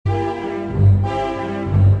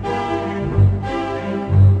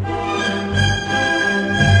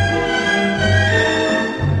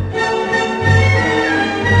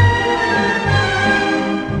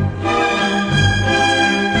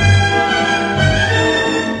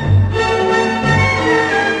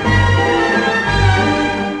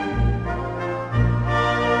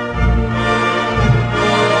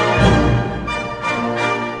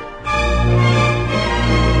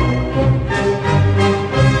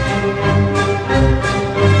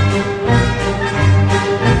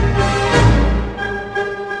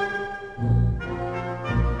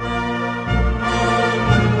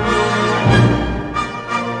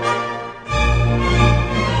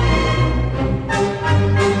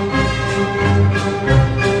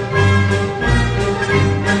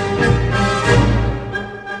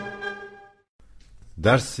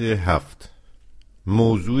درس 7.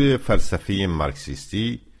 موضوع فلسفه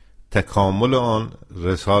مارکسیستی، تکامل آن،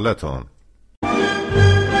 رسالت آن.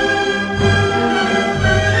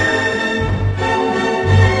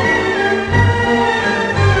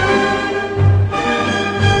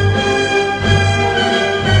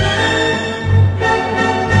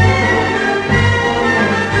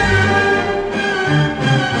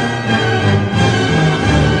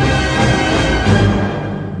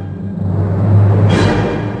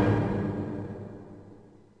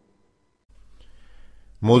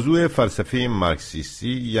 موضوع فلسفه مارکسیستی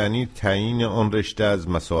یعنی تعیین آن رشته از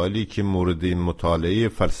مسائلی که مورد مطالعه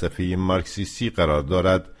فلسفه مارکسیستی قرار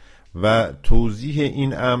دارد و توضیح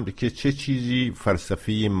این امر که چه چیزی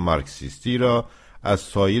فلسفه مارکسیستی را از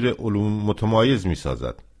سایر علوم متمایز می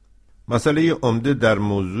سازد. مسئله عمده در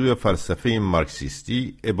موضوع فلسفه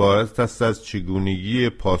مارکسیستی عبارت است از چگونگی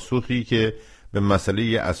پاسخی که به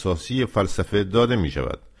مسئله اساسی فلسفه داده می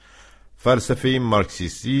شود. فلسفه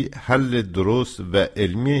مارکسیستی حل درست و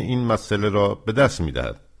علمی این مسئله را به دست می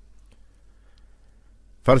دهد.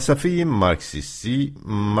 فلسفه مارکسیستی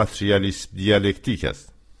ماتریالیسم دیالکتیک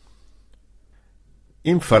است.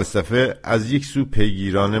 این فلسفه از یک سو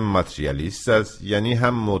پیگیران ماتریالیست است، یعنی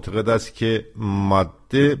هم معتقد است که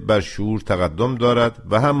ماده بر شعور تقدم دارد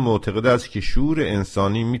و هم معتقد است که شعور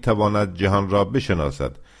انسانی می تواند جهان را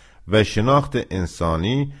بشناسد و شناخت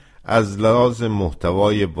انسانی از لحاظ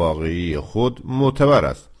محتوای واقعی خود معتبر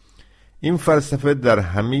است. این فلسفه در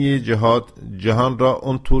همه جهات جهان را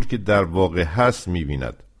اونطور که در واقع هست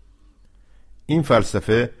می‌بیند. این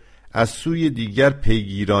فلسفه از سوی دیگر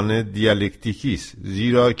پیگیران دیالکتیکی است،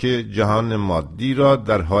 زیرا که جهان مادی را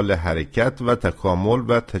در حال حرکت و تکامل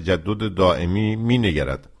و تجدد دائمی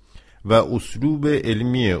می‌نگرد و اسلوب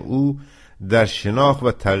علمی او در شناخت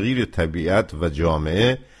و تغییر طبیعت و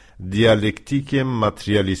جامعه دیالکتیک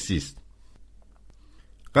ماتریالیستی است.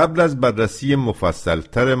 قبل از بررسی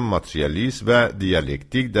مفصل‌تر ماتریالیسم و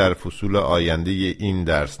دیالکتیک در فصول آینده این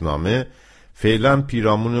درسنامه، فعلا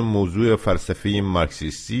پیرامون موضوع فلسفه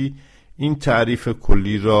مارکسیستی این تعریف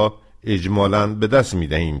کلی را اجمالاً به دست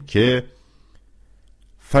می‌دهیم که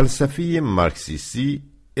فلسفه مارکسیستی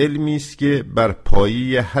علمی است که بر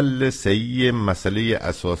پایه حل صحیح مسئله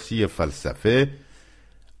اساسی فلسفه،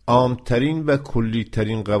 عامترین و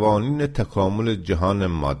کلیترین قوانین تکامل جهان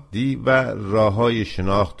مادی و راه‌های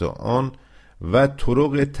شناخت آن و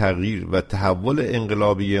طرق تغییر و تحول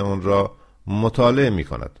انقلابی آن را مطالعه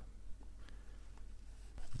می‌کند.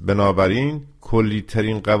 بنابراین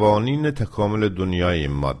کلیترین قوانین تکامل دنیای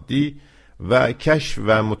مادی و کشف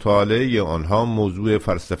و مطالعه آنها موضوع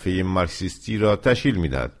فلسفه مارکسیستی را تشکیل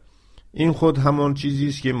می‌دهد. این خود همان چیزی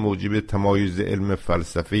است که موجب تمایز علم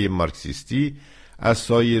فلسفه مارکسیستی از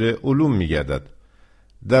سایر علوم می‌گردد.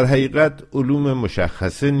 در حقیقت علوم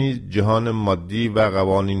مشخصه نیز جهان مادی و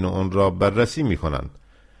قوانین آن را بررسی می‌کنند،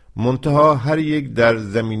 منتها هر یک در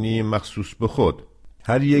زمینه مخصوص به خود.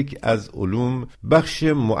 هر یک از علوم بخش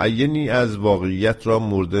معینی از واقعیت را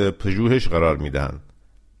مورد پژوهش قرار می‌دهند.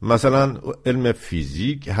 مثلا علم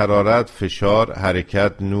فیزیک حرارت، فشار،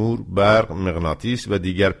 حرکت، نور، برق، مغناطیس و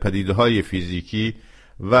دیگر پدیده‌های فیزیکی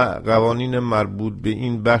و قوانین مربوط به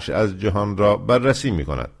این بخش از جهان را بررسی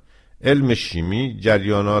می‌کند. علم شیمی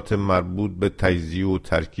جریانات مربوط به تجزیه و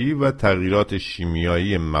ترکیب و تغییرات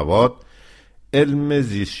شیمیایی مواد، علم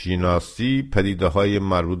زیستشناسی پدیده‌های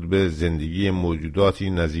مربوط به زندگی موجوداتی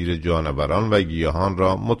نظیر جانوران و گیاهان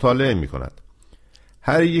را مطالعه می‌کند.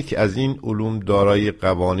 هر یک از این علوم دارای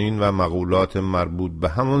قوانین و مقولات مربوط به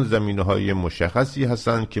همان زمینه‌های مشخصی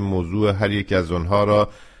هستند که موضوع هر یک از آنها را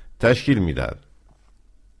تشکیل می‌دهد.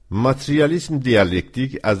 ماتریالیسم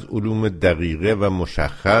دیالکتیک از علوم دقیقه و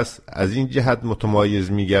مشخص از این جهت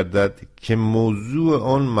متمایز می‌گردد که موضوع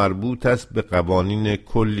آن مربوط است به قوانین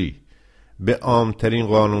کلی، به عامترین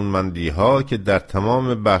قانونمندی‌ها که در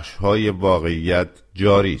تمام بخش‌های واقعیت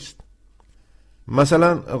جاری است.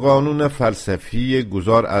 مثلا قانون فلسفی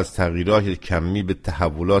گذار از تغییرات کمی به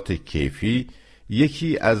تحولات کیفی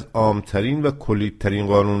یکی از عامترین و کلی‌ترین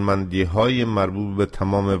قانونمندی‌های مربوط به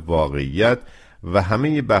تمام واقعیت و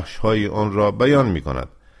همه بخش‌های آن را بیان می‌کند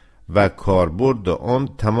و کاربرد آن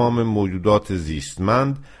تمام موجودات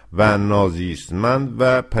زیستمند و نازیستمند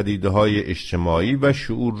و پدیده‌های اجتماعی و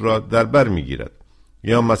شعور را در بر می‌گیرد.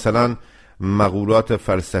 یا مثلا مقولات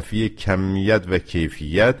فلسفی کمیت و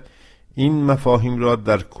کیفیت این مفاهیم را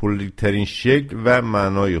در کلی‌ترین شکل و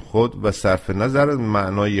معنای خود و صرف نظر از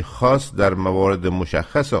معنای خاص در موارد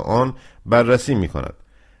مشخص آن بررسی می‌کند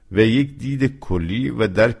و یک دید کلی و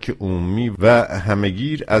درک عمومی و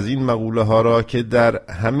همگیر از این مقوله ها را که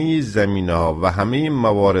در همه زمینه ها و همه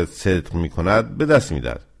موارد صدق می کند به دست می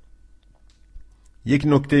دهد. یک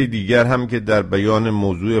نکته دیگر هم که در بیان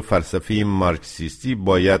موضوع فلسفه مارکسیستی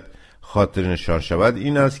باید خاطر نشان شود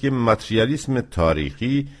این است که ماتریالیسم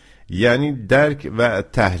تاریخی یعنی درک و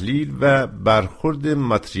تحلیل و برخورد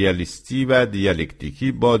ماتریالیستی و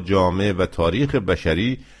دیالکتیکی با جامعه و تاریخ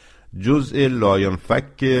بشری جزء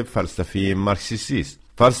لاینفک فلسفه مارکسیستی است.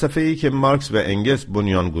 فلسفه‌ای که مارکس و انگلس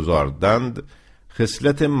بنیان گذاردند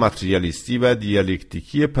خصلت ماتریالیستی و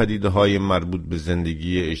دیالکتیکی پدیده‌های مربوط به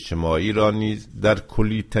زندگی اجتماعی را نیز در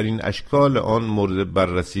کلی‌ترین اشکال آن مورد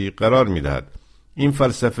بررسی قرار می‌دهد. این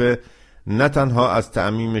فلسفه نه تنها از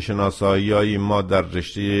تعمیم شناسایی‌های ما در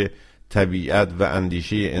رشته طبیعت و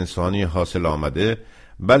اندیشه انسانی حاصل آمده،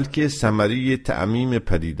 بلکه ثمره تعمیم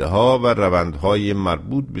پدیده‌ها و روندهای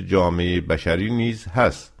مربوط به جامعه بشری نیز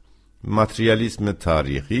هست. ماتریالیسم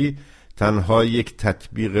تاریخی تنها یک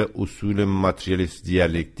تطبیق اصول ماتریالیست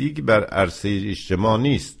دیالکتیک بر عرصه اجتماع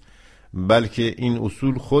نیست، بلکه این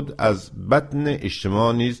اصول خود از بطن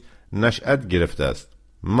اجتماع نیز نشأت گرفته است.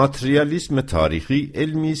 ماتریالیسم تاریخی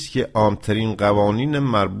علمی است که عامترین قوانین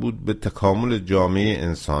مربوط به تکامل جامعه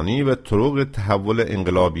انسانی و طرق تحول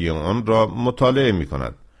انقلابی آن را مطالعه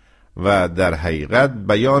می‌کند و در حقیقت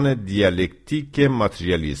بیان دیالکتیک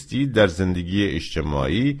ماتریالیستی در زندگی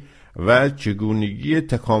اجتماعی و چگونگی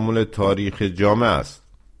تکامل تاریخ جامعه است.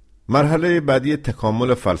 مرحله بعدی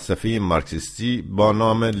تکامل فلسفه مارکسیستی با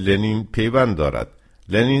نام لنین پیوند دارد.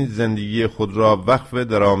 لنین زندگی خود را وقف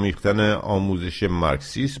در آمیختن آموزش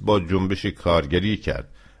مارکسیسم با جنبش کارگری کرد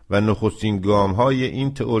و نخستین گام‌های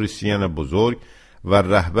این تئوریسین بزرگ و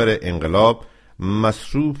رهبر انقلاب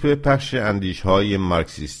مصروف پخش اندیشه‌های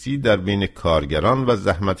مارکسیستی در بین کارگران و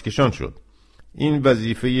زحمتکشان شد. این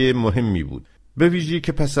وظیفه مهمی بود، به ویژه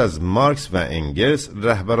که پس از مارکس و انگلس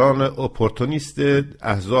رهبران اپورتونیست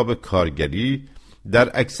احزاب کارگری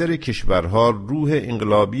در اکثر کشورها روح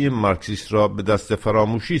انقلابی مارکسیست را به دست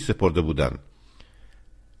فراموشی سپرده بودند.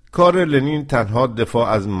 کار لنین تنها دفاع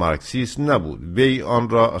از مارکسیسم نبود، وی آن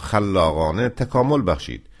را خلاقانه تکامل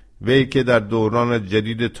بخشید. وی که در دوران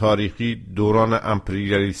جدید تاریخی دوران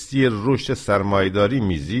امپریالیستی رشد سرمایه‌داری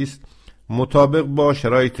میزیست، مطابق با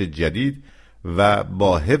شرایط جدید و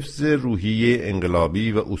با حفظ روحیه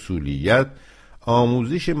انقلابی و اصولیت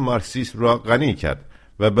آموزش مارکسیسم را غنی کرد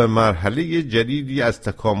و به مرحله جدیدی از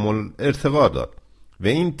تکامل ارتقا داد و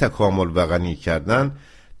این تکامل و غنی کردن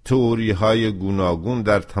تئوری‌های گوناگون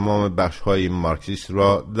در تمام بخش‌های مارکسیسم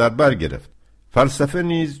را در بر گرفت. فلسفه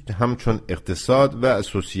نیز همچون اقتصاد و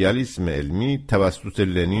سوسیالیسم علمی توسط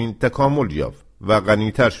لنین تکامل یافت و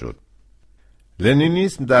غنی‌تر شد.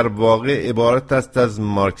 لنینیسم در واقع عبارت است از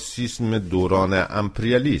مارکسیسم دوران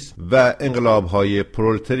امپریالیسم و انقلاب‌های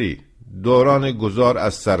پرولتری، دوران گذار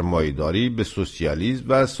از سرمایه‌داری به سوسیالیسم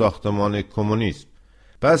و ساختمان کمونیسم.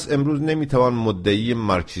 پس امروز نمیتوان مدعی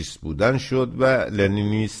مارکسیست بودن شد و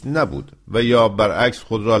لنینیست نبود و یا برعکس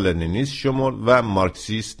خود را لنینیست شمرد و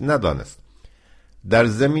مارکسیست ندانست. در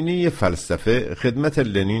زمینه فلسفه خدمت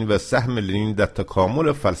لنین و سهم لنین در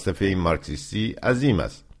تکامل فلسفه مارکسیستی عظیم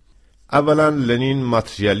است. اولا لنین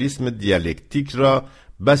ماتریالیسم دیالکتیک را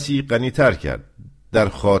بسی غنی‌تر کرد. در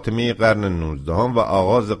خاتمه قرن 19 و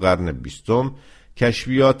آغاز قرن 20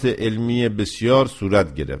 کشفیات علمی بسیار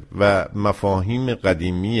صورت گرفت و مفاهیم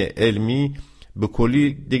قدیمی علمی به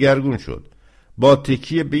کلی دگرگون شد. با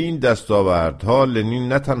تکیه به این دستاوردها لنین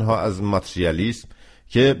نه تنها از ماتریالیسم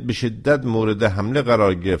که به شدت مورد حمله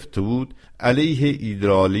قرار گرفته بود علیه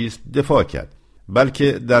ایدئالیسم دفاع کرد،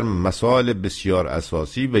 بلکه در مسائل بسیار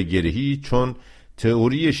اساسی و گرهی چون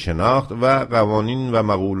تئوری شناخت و قوانین و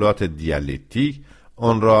مقولات دیالکتیک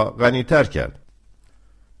آن را غنی‌تر کرد.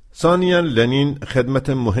 ثانیاً لنین خدمت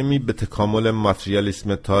مهمی به تکامل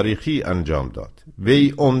ماتریالیسم تاریخی انجام داد.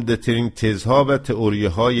 وی عمده‌ترین تزها و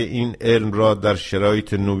تئوری‌های این علم را در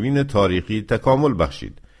شرایط نوین تاریخی تکامل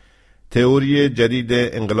بخشید. تئوری جدید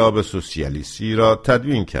انقلاب سوسیالیستی را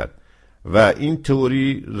تدوین کرد و این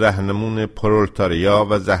تئوری راهنمون پرولتاریا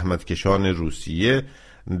و زحمتکشان روسیه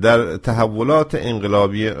در تحولات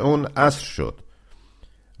انقلابی اون عصر شد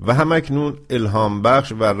و همکنون الهام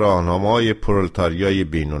بخش و راهنمای پرولتاریای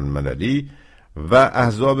بین المللی و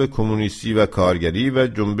احزاب کمونیستی و کارگری و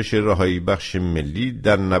جنبش رهایی بخش ملی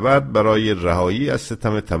در نبرد برای رهایی از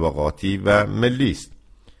ستم طبقاتی و ملی است.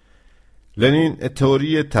 لنین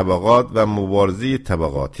تئوری طبقات و مبارزه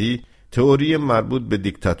طبقاتی، تئوری مربوط به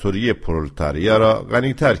دیکتاتوری پرولتاریا را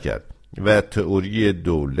غنی‌تر کرد و تئوری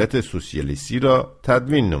دولت سوسیالیستی را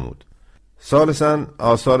تدوین نمود. ثالثاً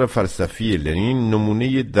آثار فلسفی لنین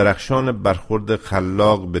نمونه درخشان برخورد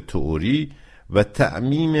خلاق به تئوری و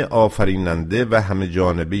تعمیم آفریننده و همه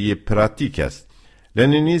جانبه پراتیک است.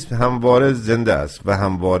 لنینیسم همواره زنده است و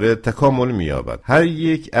همواره تکامل می‌یابد. هر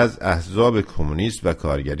یک از احزاب کمونیست و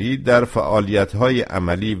کارگری در فعالیت‌های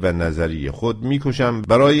عملی و نظری خود می‌کوشند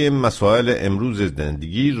برای مسائل امروز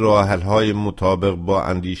زندگی راه‌حل‌های مطابق با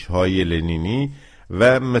اندیش‌های لنینی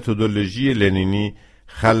و متدولوژی لنینی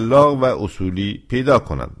خلاق و اصولی پیدا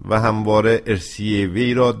کنند و همواره ارثیه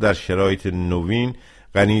وی را در شرایط نوین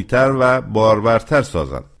غنی‌تر و بارورتر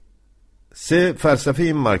سازند. 3.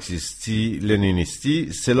 فلسفه مارکسیستی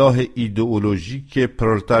لنینیستی سلاح ایدئولوژیک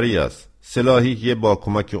پرولتاری است، سلاحی که با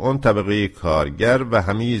کمک آن طبقه کارگر و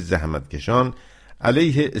همه زحمتکشان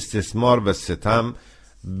علیه استثمار و ستم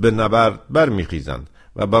به نبرد برمیخیزند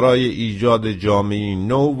و برای ایجاد جامعه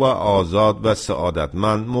نو و آزاد و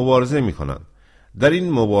سعادتمند مبارزه میکنند. در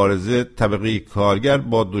این مبارزه طبقه کارگر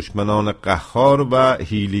با دشمنان قهار و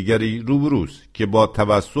حیله‌گری روبروست که با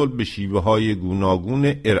توسل به شیوه‌های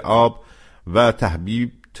گوناگون ارعاب و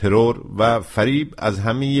تحبیب، ترور و فریب از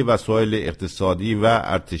همه وسایل اقتصادی و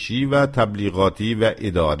ارتشی و تبلیغاتی و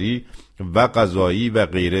اداری و قضایی و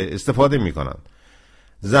غیره استفاده می‌کنند.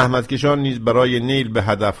 زحمتکشان نیز برای نیل به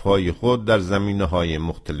هدفهای خود در زمینه‌های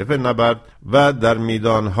مختلف نبرد و در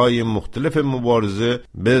میدانهای مختلف مبارزه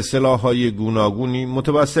به سلاح‌های گوناگونی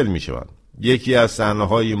متوسل می‌شوند. یکی از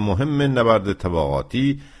صحنه‌های مهم نبرد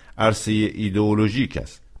طبقاتی عرصه ایدئولوژیک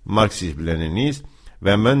است. مارکسیسم لنینیسم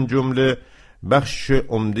و من جمله بخش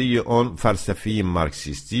عمده آن فلسفه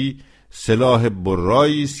مارکسیستی سلاح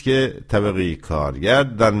برایی است که طبقه کارگر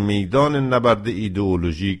در میدان نبرد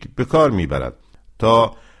ایدئولوژیک به کار میبرد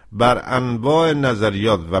تا بر انواع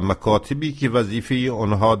نظریات و مکاتبی که وظیفه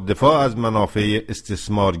آنها دفاع از منافع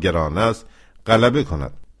استثمارگران است غلبه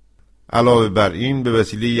کند. علاوه بر این به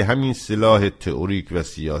وسیله همین سلاح تئوریک و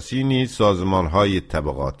سیاسی نیز سازمان‌های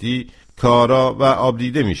طبقاتی کارا و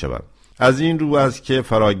آبدیده می‌شوند. از این رو است که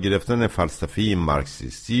فرا گرفتن فلسفه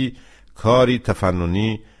مارکسیستی کاری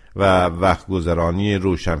تفننی و وقتگذرانی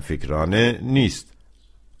روشنفکرانه نیست.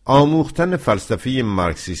 آموختن فلسفه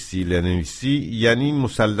مارکسیستی لنینیستی یعنی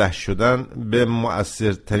مسلح شدن به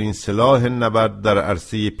مؤثرترین سلاح نبرد در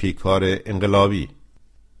عرصه پیکار انقلابی،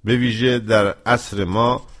 به ویژه در عصر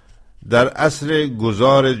ما، در عصر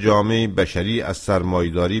گذار جامعه بشری از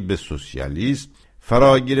سرمایه‌داری به سوسیالیسم.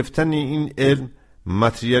 فرا گرفتن این علم،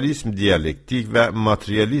 ماتریالیسم دیالکتیک و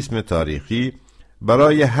ماتریالیسم تاریخی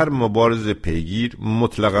برای هر مبارز پیگیر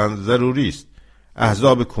مطلقاً ضروری است.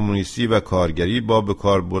 احزاب کمونیستی و کارگری با به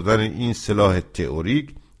کار بردن این سلاح تئوریک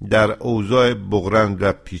در اوضاع بغرند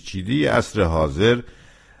و پیچیده عصر حاضر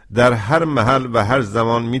در هر محل و هر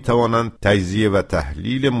زمان می توانند تجزیه و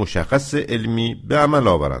تحلیل مشخص علمی به عمل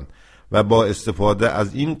آورند و با استفاده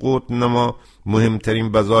از این قطب نما مهمترین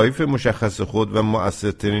وظایف مشخص خود و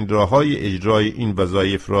مؤثرترین راه‌های اجرای این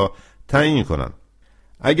وظایف را تعیین کنند.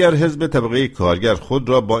 اگر حزب طبقه کارگر خود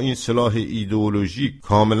را با این سلاح ایدئولوژیک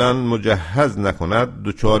کاملا مجهز نکند،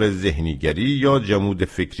 دچار ذهنیگری یا جمود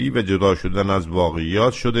فکری و جدا شدن از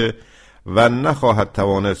واقعیات شده و نخواهد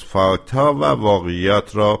توانست فاکت‌ها و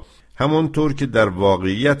واقعیات را همانطور که در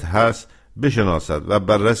واقعیت هست بشناسد و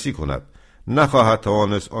بررسی کند. نخواهد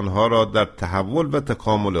توانست آنها را در تحول و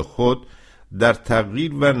تکامل خود، در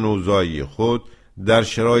تغییر و نوزایی خود، در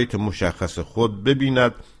شرایط مشخص خود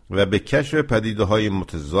ببیند و به کشف پدیده‌های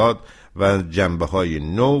متضاد و جنبه‌های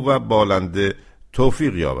نو و بالنده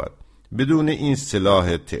توفیق یابد. بدون این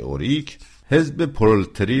سلاح تئوریک، حزب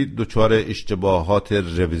پرولتری دچار اشتباهات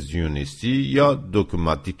رویزیونیستی یا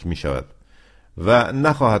دوگماتیک می شود و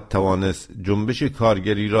نخواهد توانست جنبش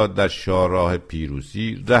کارگری را در شاهراه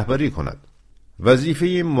پیروزی رهبری کند.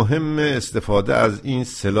 وظیفه مهم استفاده از این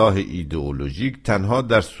سلاح ایدئولوژیک تنها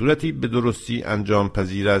در صورتی به درستی انجام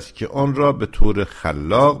پذیر است که آن را به طور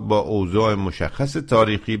خلاق با اوضاع مشخص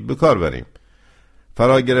تاریخی به کار بریم.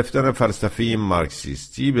 فرا گرفتن فلسفه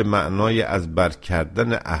مارکسیستی به معنای از بر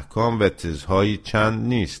کردن احکام و تزهای چند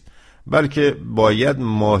نیست، بلکه باید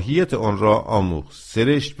ماهیت آن را آموخت،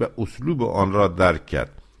 سرشت و اسلوب آن را درک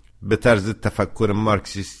کرد، به طرز تفکر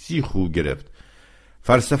مارکسیستی خو گرفت.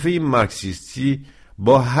 فلسفه مارکسیستی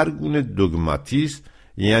با هر گونه دوگماتیسم،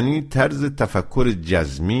 یعنی طرز تفکر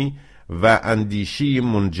جزمی و اندیشه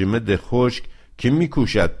منجمد خشک که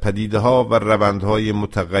می‌کوشد پدیده‌ها و روندهای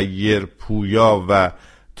متغیر، پویا و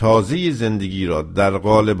تازه زندگی را در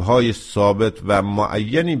قالب‌های ثابت و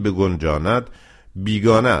معینی بگنجاند،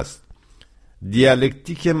 بیگانه است.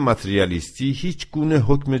 دیالکتیک ماتریالیستی هیچ گونه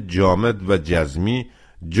حکم جامد و جزمی،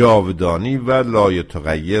 جاودانی و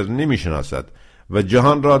لایتغیر نمی‌شناسد و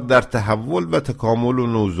جهان را در تحول و تکامل و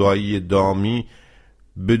نوزایی دامی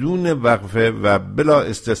بدون وقفه و بلا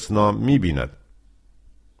استثناء می‌بیند.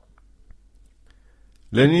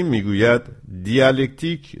 لنین میگوید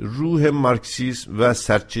دیالکتیک روح مارکسیسم و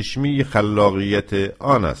سرچشمه خلاقیت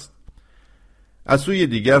آن است. از سوی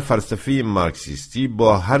دیگر فلسفه مارکسیستی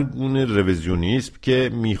با هر گونه رویزیونیسم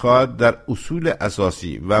که میخواهد در اصول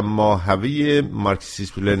اساسی و ماهوی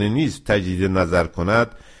مارکسیسم لنینیسم تجدید نظر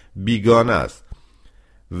کند بیگانه است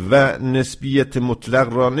و نسبیت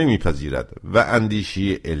مطلق را نمیپذیرد و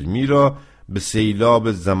اندیشه علمی را به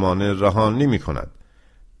سیلاب زمانه رها نمی کند.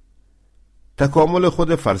 تکامل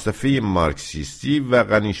خود فلسفه مارکسیستی و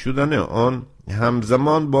غنی شدن آن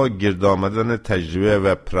همزمان با گرد آمدن تجربه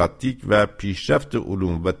و پراتیک و پیشرفت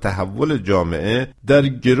علوم و تحول جامعه در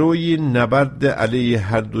گروی نبرد علیه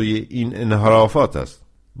هر دوی این انحرافات است.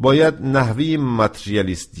 باید نحوی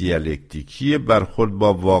ماتریالیست دیالکتیکی برخورد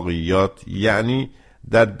با واقعیات، یعنی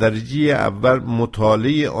در درجه اول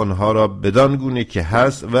مطالعه آنها را بدان گونه که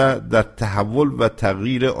هست و در تحول و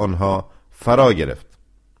تغییر آنها فرا گرفت.